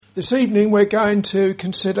This evening we're going to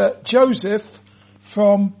consider Joseph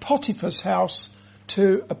from Potiphar's house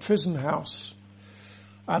to a prison house.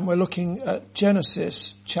 And we're looking at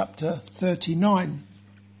Genesis chapter 39.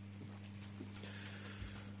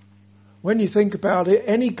 When you think about it,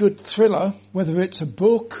 any good thriller, whether it's a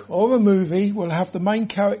book or a movie, will have the main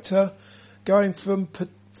character going from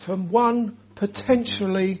one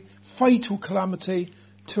potentially fatal calamity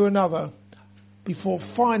to another before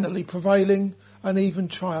finally prevailing and even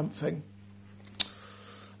triumphing.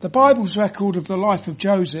 The Bible's record of the life of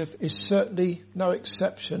Joseph is certainly no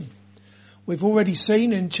exception. We've already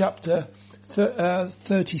seen in chapter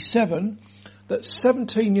 37 that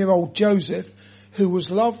 17-year-old Joseph, who was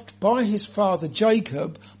loved by his father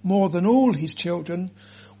Jacob more than all his children,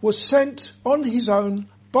 was sent on his own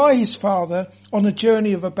by his father on a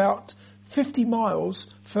journey of about 50 miles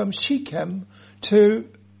from Hebron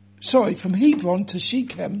to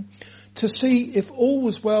Shechem, to see if all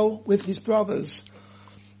was well with his brothers.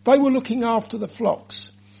 They were looking after the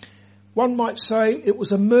flocks. One might say it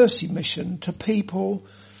was a mercy mission to people,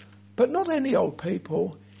 but not any old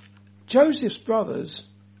people. Joseph's brothers,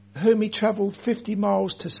 whom he travelled 50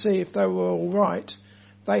 miles to see if they were all right,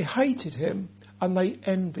 they hated him and they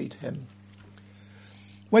envied him.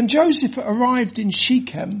 When Joseph arrived in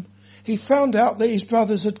Shechem, he found out that his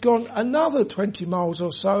brothers had gone another 20 miles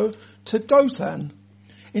or so to Dothan.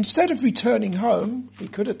 Instead of returning home, he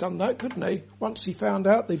could have done that, couldn't he? Once he found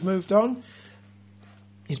out they'd moved on.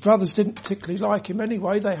 His brothers didn't particularly like him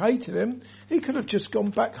anyway. They hated him. He could have just gone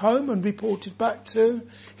back home and reported back to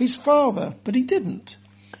his father, but he didn't.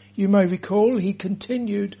 You may recall he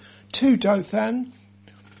continued to Dothan,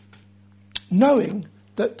 knowing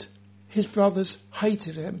that his brothers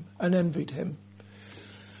hated him and envied him.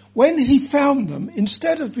 When he found them,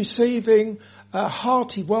 instead of receiving a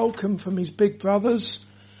hearty welcome from his big brothers,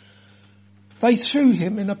 they threw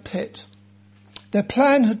him in a pit. Their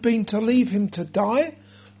plan had been to leave him to die,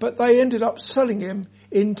 but they ended up selling him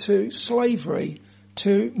into slavery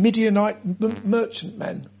to Midianite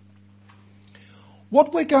merchantmen.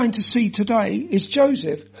 What we're going to see today is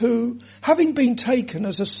Joseph, who, having been taken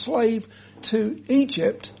as a slave to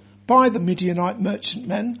Egypt by the Midianite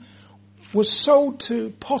merchantmen, was sold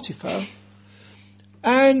to Potiphar,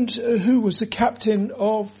 and who was the captain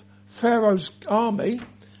of Pharaoh's army.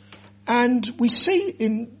 And we see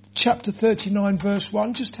in chapter 39 verse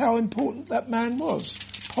 1 just how important that man was,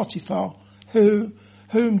 Potiphar,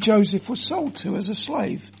 whom Joseph was sold to as a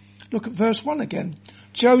slave. Look at verse 1 again.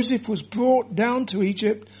 Joseph was brought down to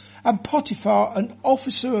Egypt, and Potiphar, an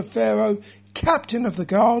officer of Pharaoh, captain of the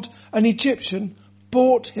guard, an Egyptian,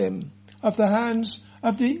 bought him of the hands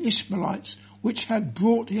of the Ishmaelites, which had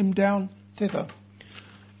brought him down thither.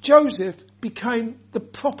 Joseph became the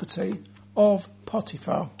property of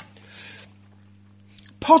Potiphar.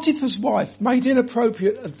 Potiphar's wife made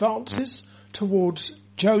inappropriate advances towards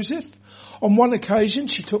Joseph. On one occasion,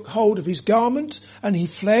 she took hold of his garment and he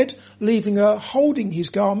fled, leaving her holding his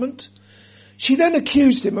garment. She then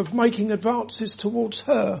accused him of making advances towards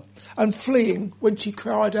her and fleeing when she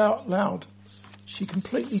cried out loud. She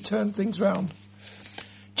completely turned things round.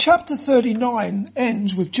 Chapter 39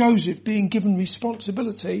 ends with Joseph being given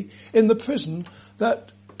responsibility in the prison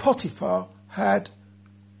that Potiphar had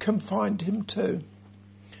confined him to.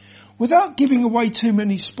 Without giving away too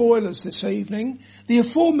many spoilers this evening, the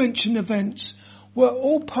aforementioned events were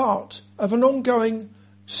all part of an ongoing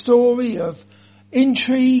story of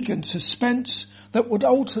intrigue and suspense that would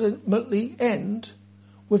ultimately end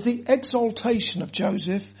with the exaltation of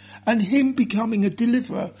Joseph and him becoming a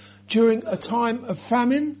deliverer during a time of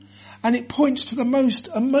famine, and it points to the most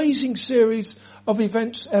amazing series of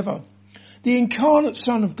events ever. The incarnate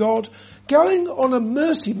Son of God going on a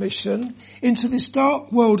mercy mission into this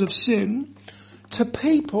dark world of sin to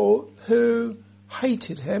people who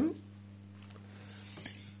hated him.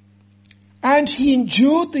 And he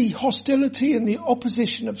endured the hostility and the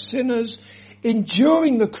opposition of sinners,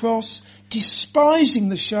 enduring the cross, despising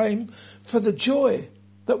the shame for the joy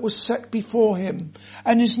that was set before him,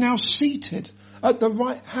 and is now seated at the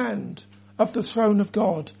right hand of the throne of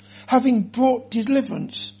God, having brought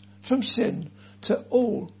deliverance from sin to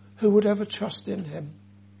all who would ever trust in him.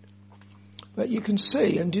 But you can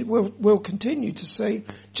see, and we'll continue to see,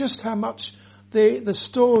 just how much the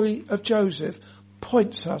story of Joseph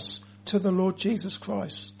points us to the Lord Jesus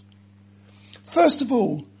Christ. First of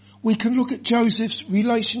all, we can look at Joseph's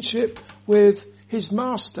relationship with his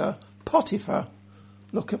master, Potiphar.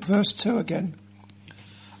 Look at verse 2 again.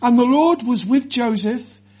 And the Lord was with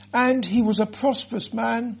Joseph, and he was a prosperous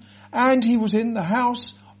man, and he was in the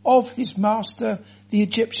house of his master, the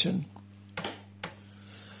Egyptian.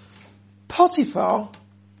 Potiphar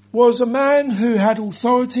was a man who had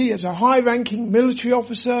authority as a high-ranking military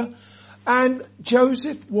officer, and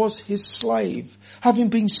Joseph was his slave, having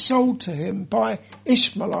been sold to him by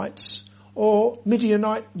Ishmaelites or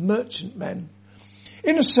Midianite merchantmen.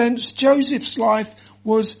 In a sense, Joseph's life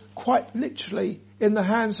was quite literally in the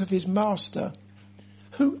hands of his master,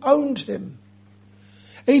 who owned him.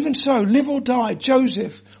 Even so, live or die,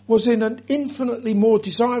 Joseph was in an infinitely more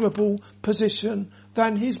desirable position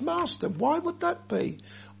than his master. Why would that be?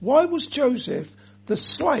 Why was Joseph, the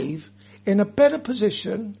slave, in a better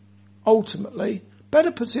position, ultimately,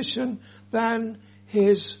 better position than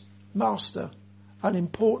his master, an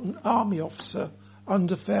important army officer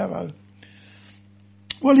under Pharaoh?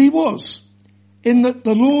 Well, he was, in that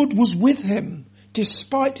the Lord was with him,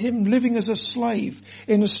 despite him living as a slave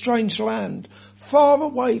in a strange land, far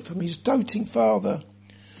away from his doting father.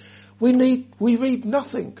 We read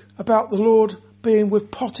nothing about the Lord being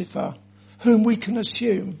with Potiphar, whom we can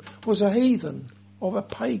assume was a heathen or a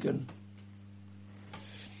pagan.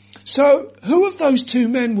 So, who of those two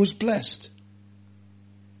men was blessed?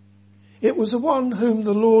 It was the one whom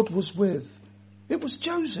the Lord was with. It was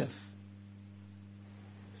Joseph.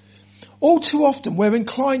 All too often we're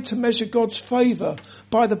inclined to measure God's favour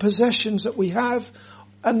by the possessions that we have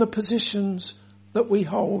and the positions that we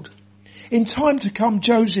hold. In time to come,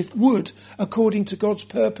 Joseph would, according to God's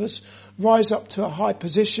purpose, rise up to a high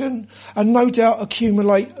position and no doubt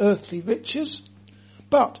accumulate earthly riches.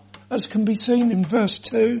 But, as can be seen in verse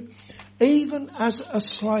 2, even as a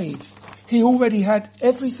slave, he already had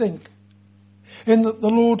everything, in that the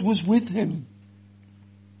Lord was with him.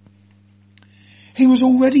 He was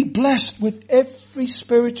already blessed with every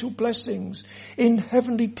spiritual blessings in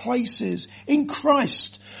heavenly places in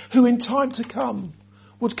Christ, who in time to come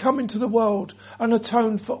would come into the world and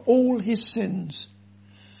atone for all his sins.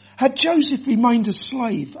 Had Joseph remained a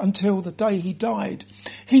slave until the day he died,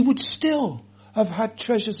 he would still have had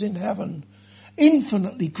treasures in heaven,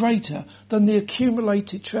 infinitely greater than the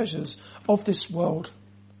accumulated treasures of this world.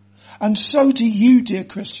 And so do you, dear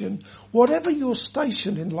Christian, whatever your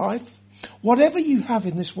station in life, whatever you have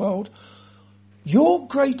in this world, your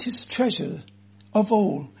greatest treasure of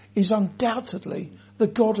all is undoubtedly the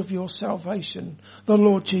God of your salvation, the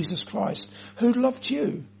Lord Jesus Christ, who loved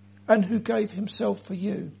you and who gave himself for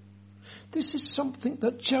you. This is something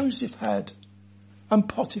that Joseph had and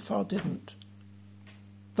Potiphar didn't.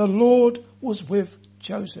 The Lord was with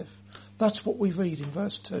Joseph. That's what we read in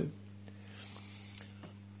verse 2.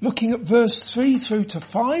 Looking at verse 3 through to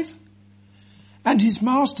 5, and his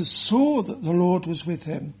master saw that the Lord was with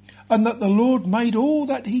him, and that the Lord made all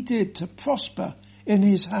that he did to prosper in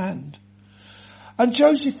his hand. And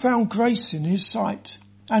Joseph found grace in his sight,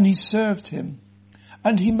 and he served him.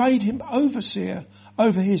 And he made him overseer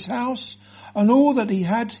over his house, and all that he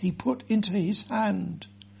had he put into his hand.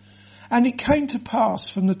 And it came to pass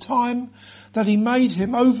from the time that he made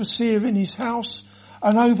him overseer in his house,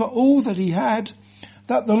 and over all that he had,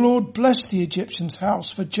 that the Lord blessed the Egyptian's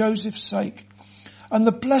house for Joseph's sake. And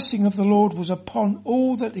the blessing of the Lord was upon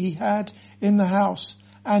all that he had in the house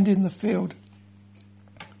and in the field.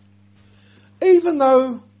 Even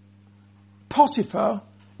though Potiphar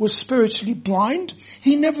was spiritually blind,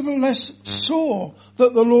 he nevertheless saw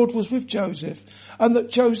that the Lord was with Joseph and that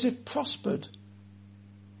Joseph prospered.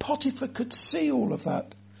 Potiphar could see all of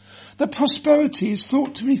that. The prosperity is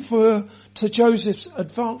thought to refer to Joseph's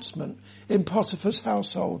advancement in Potiphar's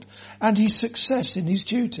household and his success in his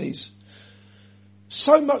duties.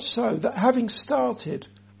 So much so that having started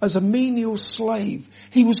as a menial slave,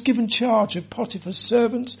 he was given charge of Potiphar's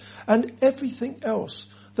servants and everything else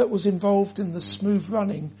that was involved in the smooth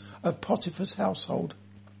running of Potiphar's household.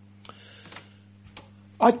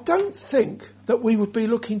 I don't think that we would be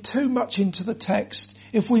looking too much into the text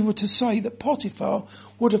if we were to say that Potiphar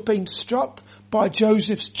would have been struck by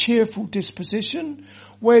Joseph's cheerful disposition,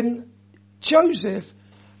 when Joseph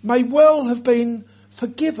may well have been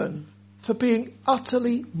forgiven for being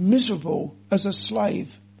utterly miserable as a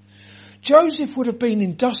slave. Joseph would have been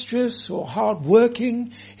industrious or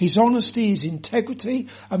hard-working. His honesty, his integrity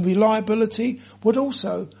and reliability would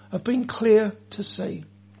also have been clear to see.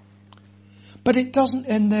 But it doesn't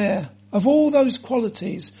end there. Of all those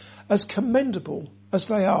qualities, as commendable as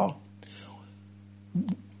they are,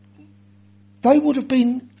 they would have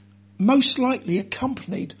been most likely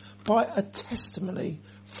accompanied by a testimony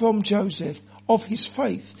from Joseph of his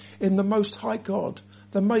faith in the Most High God,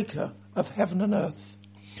 the maker of heaven and earth.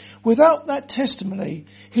 Without that testimony,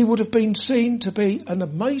 he would have been seen to be an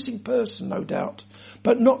amazing person, no doubt,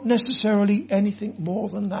 but not necessarily anything more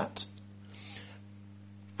than that.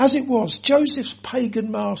 As it was, Joseph's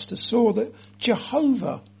pagan master saw that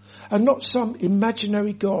Jehovah and not some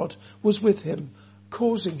imaginary God was with him,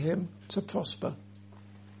 causing him to prosper.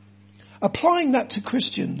 Applying that to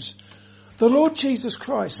Christians, the Lord Jesus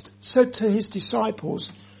Christ said to his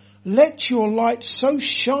disciples, "Let your light so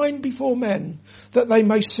shine before men that they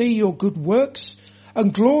may see your good works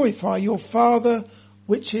and glorify your Father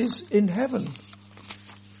which is in heaven."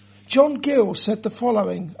 John Gill said the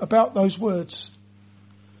following about those words: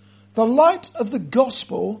 "The light of the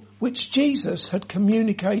gospel which Jesus had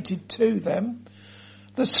communicated to them,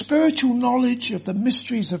 the spiritual knowledge of the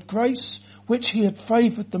mysteries of grace which he had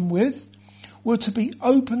favoured them with, were to be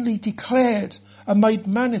openly declared and made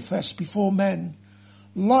manifest before men.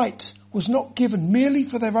 Light was not given merely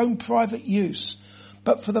for their own private use,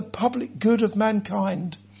 but for the public good of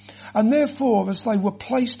mankind. And therefore, as they were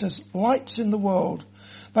placed as lights in the world,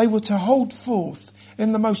 they were to hold forth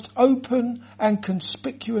in the most open and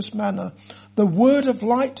conspicuous manner the word of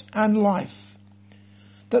light and life,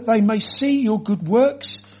 that they may see your good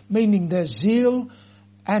works," meaning their zeal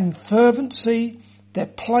and fervency, their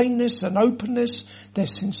plainness and openness, their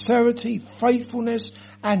sincerity, faithfulness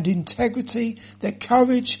and integrity, their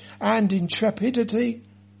courage and intrepidity,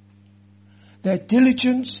 their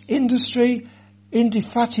diligence, industry,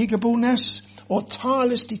 indefatigableness, or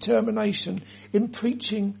tireless determination in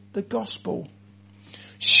preaching the gospel.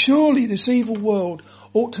 Surely this evil world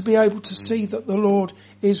ought to be able to see that the Lord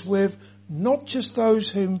is with not just those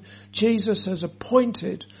whom Jesus has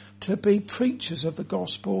appointed to be preachers of the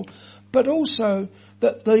gospel, but also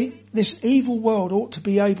that this evil world ought to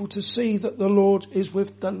be able to see that the Lord is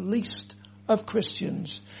with the least of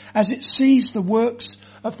Christians, as it sees the works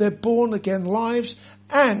of their born again lives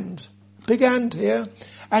and, big and here,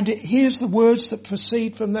 and it hears the words that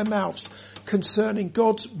proceed from their mouths concerning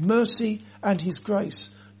God's mercy and his grace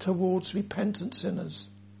towards repentant sinners.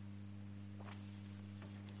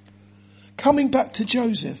 Coming back to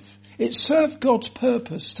Joseph, it served God's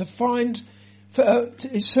purpose for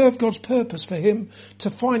him to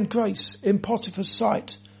find grace in Potiphar's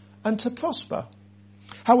sight and to prosper.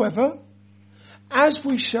 However, as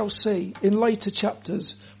we shall see in later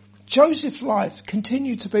chapters, Joseph's life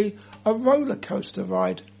continued to be a roller coaster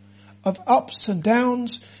ride of ups and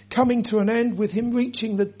downs, coming to an end with him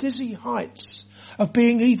reaching the dizzy heights of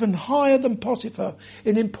being even higher than Potiphar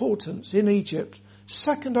in importance in Egypt,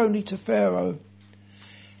 second only to Pharaoh.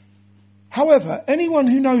 However, anyone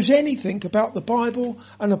who knows anything about the Bible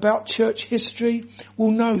and about church history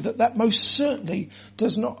will know that that most certainly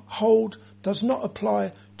does not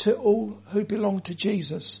apply to all who belong to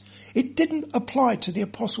Jesus. It didn't apply to the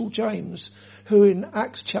Apostle James, who in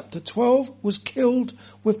Acts chapter 12 was killed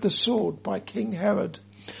with the sword by King Herod.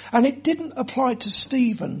 And it didn't apply to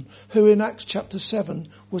Stephen, who in Acts chapter 7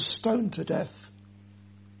 was stoned to death.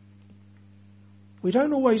 We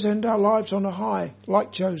don't always end our lives on a high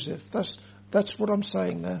like Joseph. That's what I'm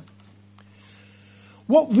saying there.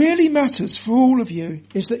 What really matters for all of you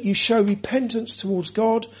is that you show repentance towards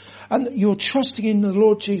God and that you're trusting in the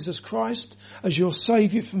Lord Jesus Christ as your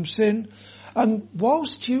Saviour from sin. And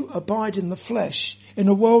whilst you abide in the flesh, in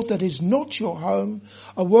a world that is not your home,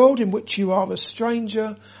 a world in which you are a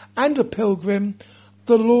stranger and a pilgrim,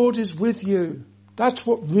 the Lord is with you. That's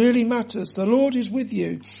what really matters. The Lord is with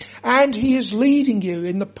you, and he is leading you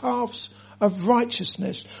in the paths of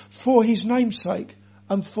righteousness for his name's sake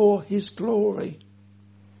and for his glory.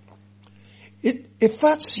 If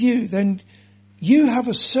that's you, then you have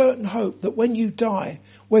a certain hope that when you die,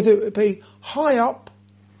 whether it be high up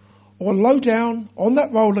or low down on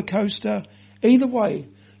that roller coaster, either way,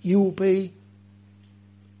 you will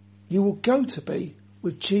go to be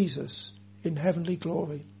with Jesus in heavenly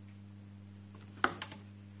glory.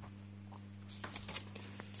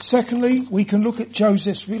 Secondly, we can look at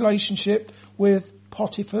Joseph's relationship with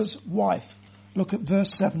Potiphar's wife. Look at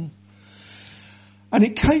verse 7. "And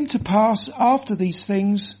it came to pass after these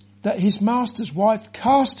things that his master's wife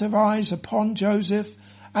cast her eyes upon Joseph,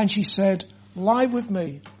 and she said, 'Lie with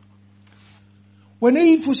me.' When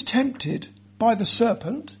Eve was tempted by the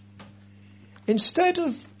serpent, instead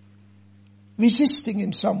of resisting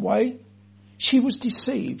in some way, she was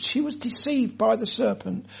deceived. She was deceived by the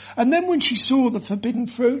serpent. And then when she saw the forbidden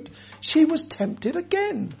fruit, she was tempted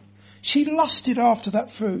again. She lusted after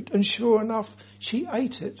that fruit, and sure enough, she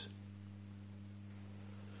ate it.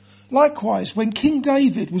 Likewise, when King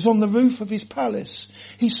David was on the roof of his palace,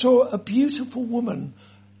 he saw a beautiful woman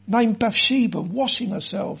named Bathsheba washing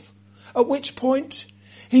herself, at which point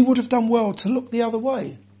he would have done well to look the other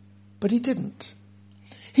way, but he didn't.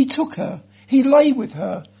 He took her, he lay with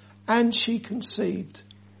her, and she conceived.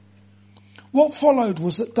 What followed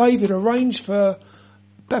was that David arranged for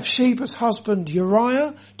Bathsheba's husband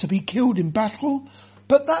Uriah to be killed in battle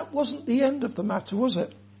But that wasn't the end of the matter, was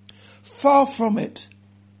it? Far from it.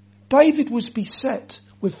 David was beset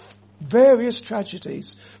with various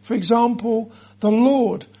tragedies. For example, the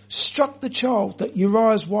Lord struck the child that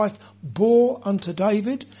Uriah's wife bore unto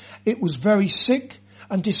David. It was very sick,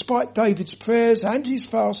 and despite David's prayers and his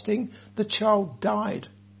fasting, the child died.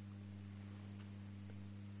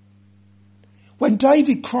 When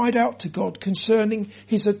David cried out to God concerning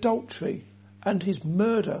his adultery and his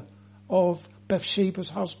murder of Bathsheba's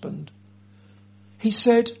husband, he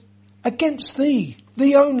said, "Against thee,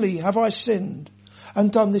 thee only have I sinned, and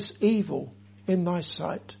done this evil in thy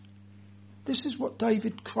sight." This is what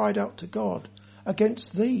David cried out to God.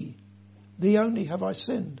 Against thee, thee only have I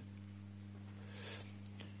sinned,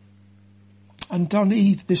 and done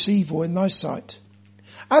this evil in thy sight.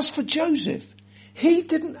 As for Joseph, he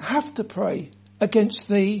didn't have to pray, "Against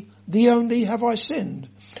thee, thee only have I sinned,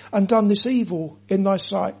 and done this evil in thy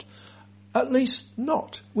sight." At least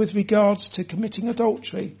not with regards to committing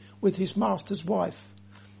adultery with his master's wife.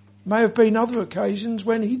 May have been other occasions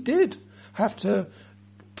when he did have to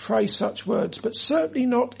pray such words, but certainly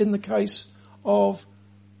not in the case of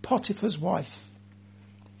Potiphar's wife.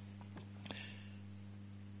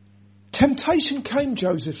 Temptation came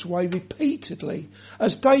Joseph's way repeatedly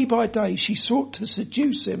as day by day she sought to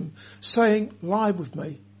seduce him, saying, "Lie with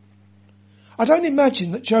me." I don't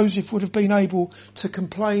imagine that Joseph would have been able to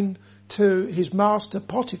complain to his master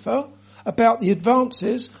Potiphar about the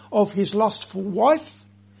advances of his lustful wife.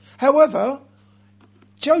 However,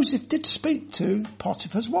 Joseph did speak to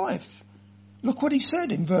Potiphar's wife. Look what he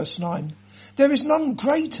said in verse 9. "There is none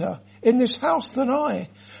greater in this house than I,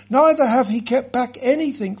 neither have he kept back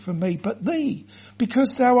anything from me but thee,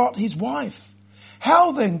 because thou art his wife.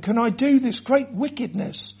 How then can I do this great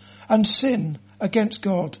wickedness and sin against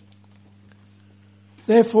God?"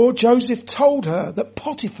 Therefore Joseph told her that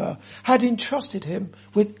Potiphar had entrusted him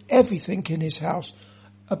with everything in his house,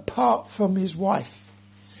 apart from his wife.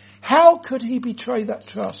 How could he betray that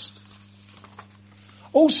trust?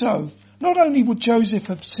 Also, not only would Joseph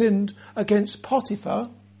have sinned against Potiphar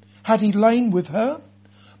had he lain with her,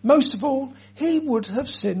 most of all, he would have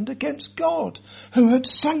sinned against God, who had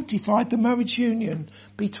sanctified the marriage union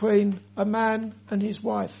between a man and his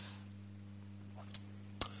wife.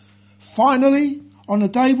 Finally, on a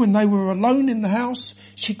day when they were alone in the house,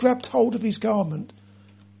 she grabbed hold of his garment,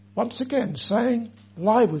 once again saying,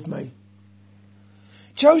 "Lie with me."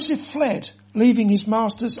 Joseph fled, leaving his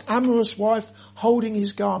master's amorous wife holding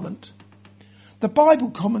his garment. The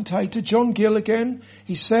Bible commentator John Gill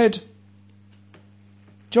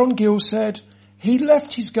said, "He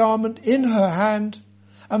left his garment in her hand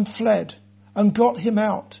and fled and got him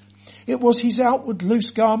out. It was his outward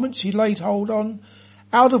loose garment she laid hold on,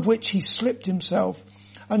 out of which he slipped himself,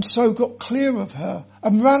 and so got clear of her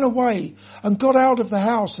and ran away and got out of the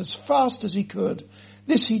house as fast as he could.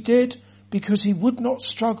 This he did because he would not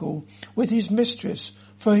struggle with his mistress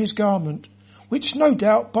for his garment, which no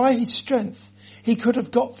doubt by his strength he could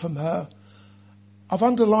have got from her." I've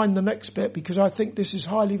underlined the next bit because I think this is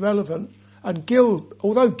highly relevant. And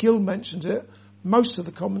although Gill mentions it, most of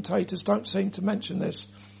the commentators don't seem to mention this.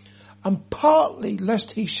 "And partly lest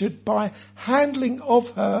he should by handling of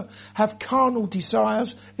her have carnal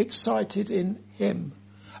desires excited in him,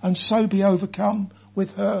 and so be overcome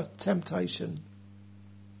with her temptation."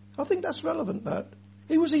 I think that's relevant, that.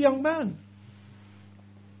 He was a young man.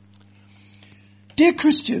 Dear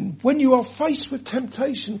Christian, when you are faced with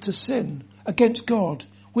temptation to sin against God,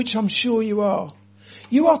 which I'm sure you are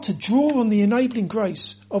to draw on the enabling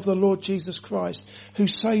grace of the Lord Jesus Christ, who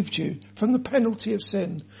saved you from the penalty of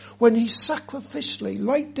sin when he sacrificially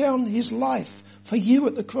laid down his life for you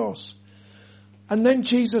at the cross. And then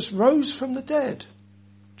Jesus rose from the dead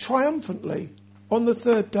triumphantly on the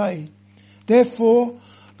third day. Therefore,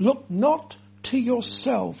 look not to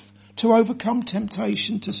yourself to overcome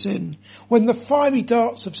temptation to sin when the fiery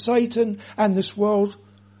darts of Satan and this world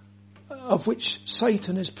of which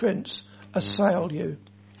Satan is prince assail you.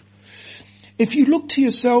 If you look to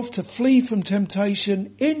yourself to flee from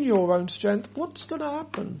temptation in your own strength, what's going to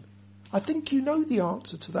happen? I think you know the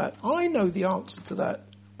answer to that. I know the answer to that.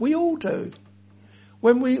 We all do.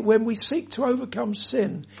 When we seek to overcome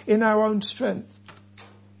sin in our own strength,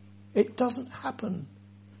 it doesn't happen.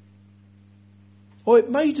 Or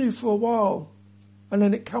it may do for a while, and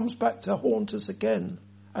then it comes back to haunt us again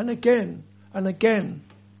and again and again.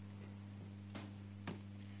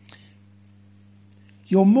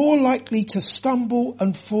 You're more likely to stumble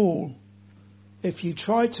and fall if you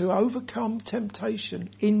try to overcome temptation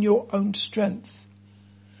in your own strength.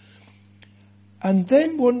 And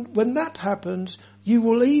then when that happens,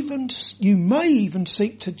 you may even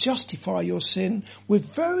seek to justify your sin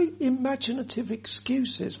with very imaginative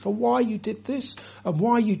excuses for why you did this and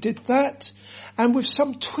why you did that, and with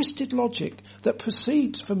some twisted logic that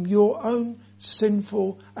proceeds from your own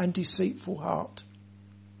sinful and deceitful heart.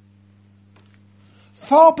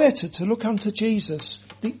 Far better to look unto Jesus,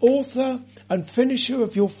 the author and finisher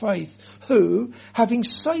of your faith, who, having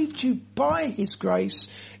saved you by his grace,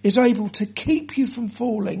 is able to keep you from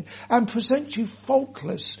falling and present you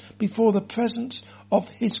faultless before the presence of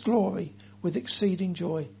his glory with exceeding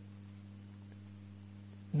joy.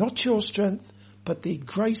 Not your strength, but the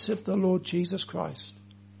grace of the Lord Jesus Christ.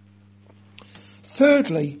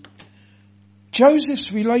 Thirdly,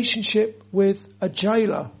 Joseph's relationship with a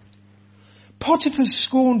jailer. Potiphar's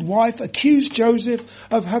scorned wife accused Joseph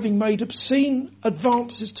of having made obscene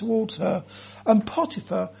advances towards her, and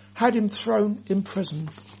Potiphar had him thrown in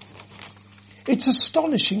prison. It's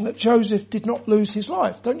astonishing that Joseph did not lose his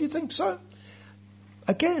life, don't you think so?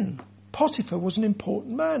 Again, Potiphar was an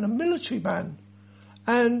important man, a military man,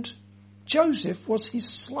 and Joseph was his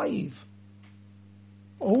slave.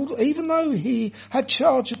 Even though he had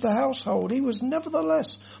charge of the household, he was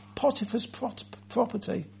nevertheless Potiphar's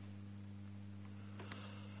property.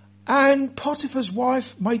 And Potiphar's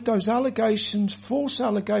wife made those allegations, false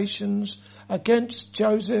allegations against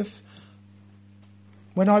Joseph.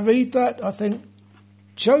 When I read that, I think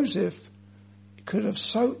Joseph could have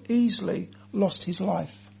so easily lost his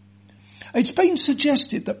life. It's been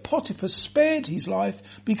suggested that Potiphar spared his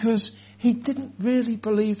life because he didn't really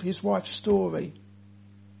believe his wife's story.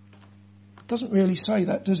 It doesn't really say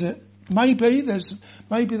that, does it? Maybe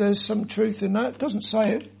there's some truth in that. It doesn't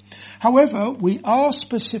say it. However, we are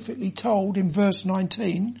specifically told in verse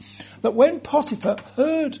 19 that when Potiphar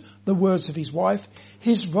heard the words of his wife,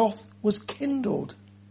 his wrath was kindled.